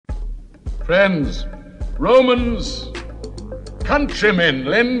Friends, Romans, countrymen,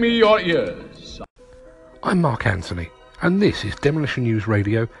 lend me your ears. I'm Mark Anthony, and this is Demolition News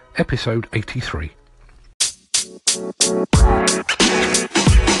Radio, episode 83.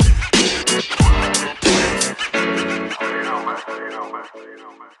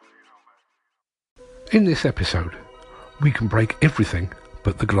 In this episode, we can break everything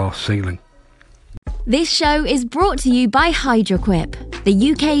but the glass ceiling. This show is brought to you by Hydroquip,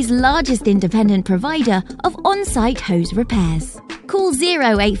 the UK's largest independent provider of on-site hose repairs. Call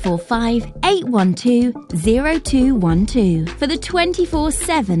 0845 812 0212 for the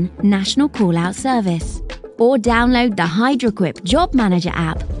 24/7 national call-out service. Or download the Hydroquip Job Manager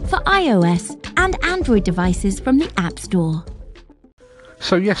app for iOS and Android devices from the App Store.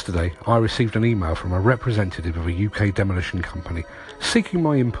 So yesterday, I received an email from a representative of a UK demolition company seeking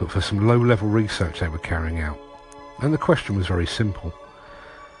my input for some low-level research they were carrying out. And the question was very simple.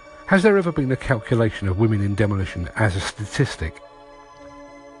 Has there ever been a calculation of women in demolition as a statistic?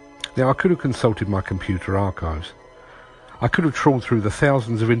 Now, I could have consulted my computer archives. I could have trawled through the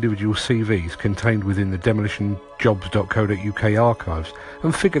thousands of individual CVs contained within the demolitionjobs.co.uk archives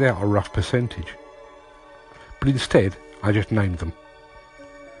and figured out a rough percentage. But instead, I just named them.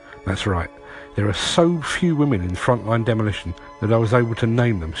 That's right, there are so few women in frontline demolition that I was able to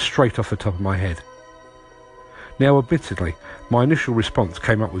name them straight off the top of my head. Now, admittedly, my initial response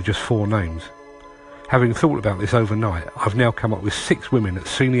came up with just 4 names. Having thought about this overnight, I've now come up with 6 women at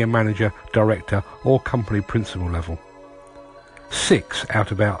senior manager, director or company principal level. 6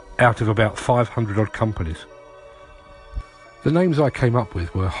 out of about 500 odd companies. The names I came up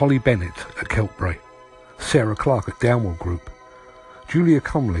with were Holly Bennett at Keltbray, Sarah Clark at Downwell Group, Julia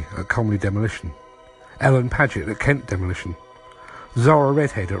Comley at Comley Demolition, Ellen Paget at Kent Demolition, Zara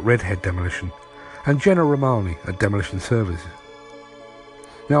Redhead at Redhead Demolition, and Jenna Romani at Demolition Services.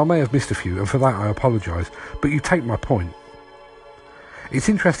 Now, I may have missed a few, and for that I apologise, but you take my point. It's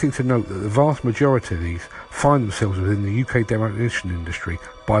interesting to note that the vast majority of these find themselves within the UK demolition industry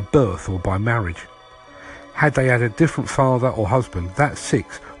by birth or by marriage. Had they had a different father or husband, that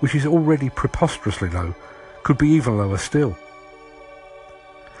 6, which is already preposterously low, could be even lower still.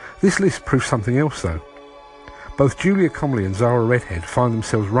 This list proves something else though. Both Julia Comley and Zara Redhead find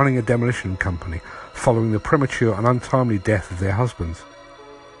themselves running a demolition company following the premature and untimely death of their husbands.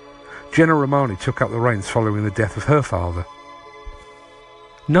 Jenna Romani took up the reins following the death of her father.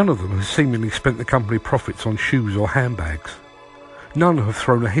 None of them has seemingly spent the company profits on shoes or handbags. None have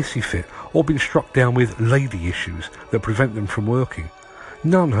thrown a hissy fit or been struck down with lady issues that prevent them from working.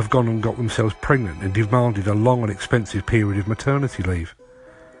 None have gone and got themselves pregnant and demanded a long and expensive period of maternity leave.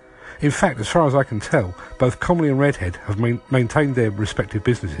 In fact, as far as I can tell, both Comley and Redhead have maintained their respective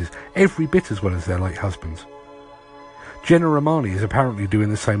businesses every bit as well as their late husbands. Jenna Romani is apparently doing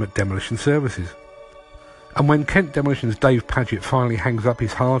the same at Demolition Services. And when Kent Demolition's Dave Paget finally hangs up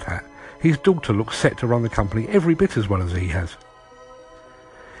his hard hat, his daughter looks set to run the company every bit as well as he has.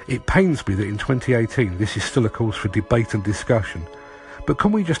 It pains me that in 2018 this is still a cause for debate and discussion, but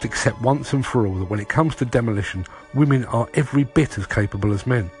can we just accept once and for all that when it comes to demolition, women are every bit as capable as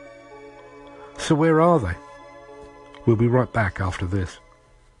men? So where are they? We'll be right back after this.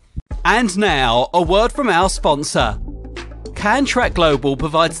 And now, a word from our sponsor. CanTrack Global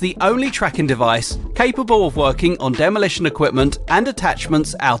provides the only tracking device capable of working on demolition equipment and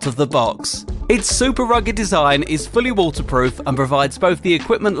attachments out of the box. Its super rugged design is fully waterproof and provides both the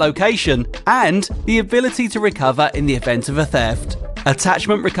equipment location and the ability to recover in the event of a theft.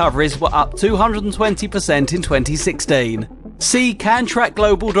 Attachment recoveries were up 220% in 2016. See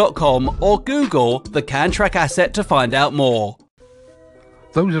cantrackglobal.com or Google the CanTrack asset to find out more.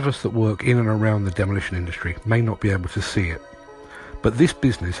 Those of us that work in and around the demolition industry may not be able to see it, but this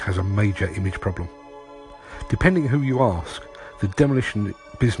business has a major image problem. Depending who you ask, the demolition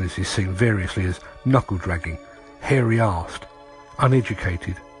business is seen variously as knuckle-dragging, hairy-arsed,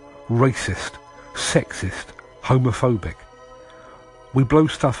 uneducated, racist, sexist, homophobic. We blow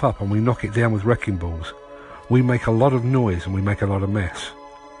stuff up and we knock it down with wrecking balls. We make a lot of noise and we make a lot of mess.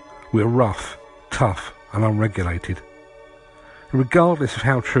 We're rough, tough and unregulated. Regardless of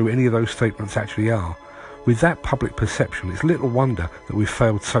how true any of those statements actually are, with that public perception, it's little wonder that we've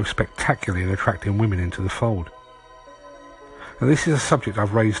failed so spectacularly in attracting women into the fold. Now, this is a subject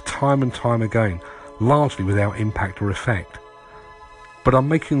I've raised time and time again, largely without impact or effect. But I'm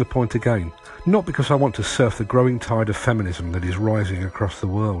making the point again, not because I want to surf the growing tide of feminism that is rising across the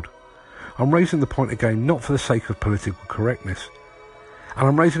world. I'm raising the point again not for the sake of political correctness. And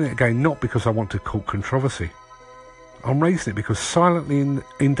I'm raising it again not because I want to court controversy. I'm raising it because silently and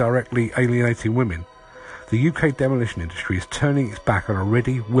indirectly alienating women, the UK demolition industry is turning its back on a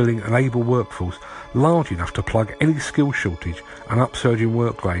ready, willing and able workforce large enough to plug any skill shortage an upsurging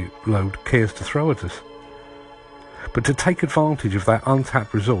workload cares to throw at us. But to take advantage of that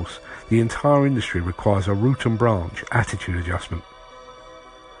untapped resource, the entire industry requires a root and branch attitude adjustment.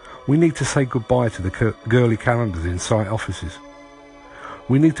 We need to say goodbye to the girly calendars in site offices.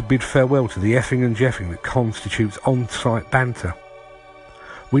 We need to bid farewell to the effing and jeffing that constitutes on-site banter.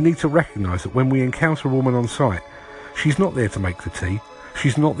 We need to recognise that when we encounter a woman on site, she's not there to make the tea,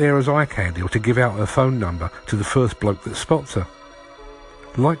 she's not there as eye candy or to give out her phone number to the first bloke that spots her.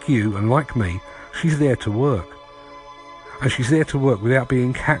 Like you and like me, she's there to work. And she's there to work without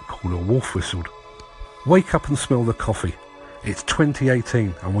being catcalled or wolf whistled. Wake up and smell the coffee. It's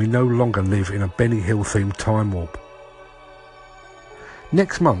 2018 and we no longer live in a Benny Hill themed time warp.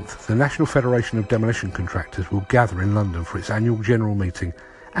 Next month, the National Federation of Demolition Contractors will gather in London for its annual general meeting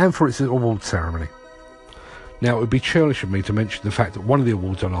and for its awards ceremony. Now, it would be churlish of me to mention the fact that one of the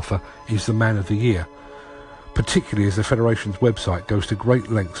awards on offer is the Man of the Year, particularly as the Federation's website goes to great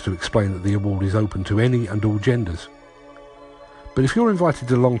lengths to explain that the award is open to any and all genders. But if you're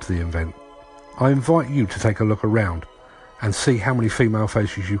invited along to the event, I invite you to take a look around and see how many female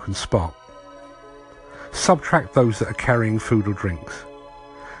faces you can spot. Subtract those that are carrying food or drinks.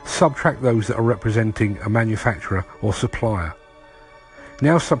 Subtract those that are representing a manufacturer or supplier.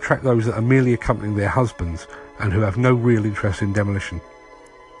 Now subtract those that are merely accompanying their husbands and who have no real interest in demolition.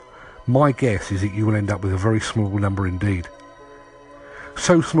 My guess is that you will end up with a very small number indeed.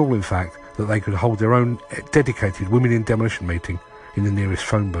 So small, in fact, that they could hold their own dedicated Women in Demolition meeting in the nearest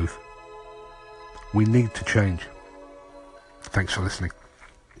phone booth. We need to change. Thanks for listening.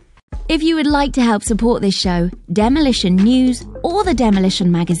 If you would like to help support this show, Demolition News, or the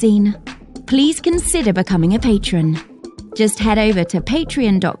Demolition Magazine, please consider becoming a patron. Just head over to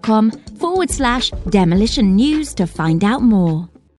patreon.com/Demolition News to find out more.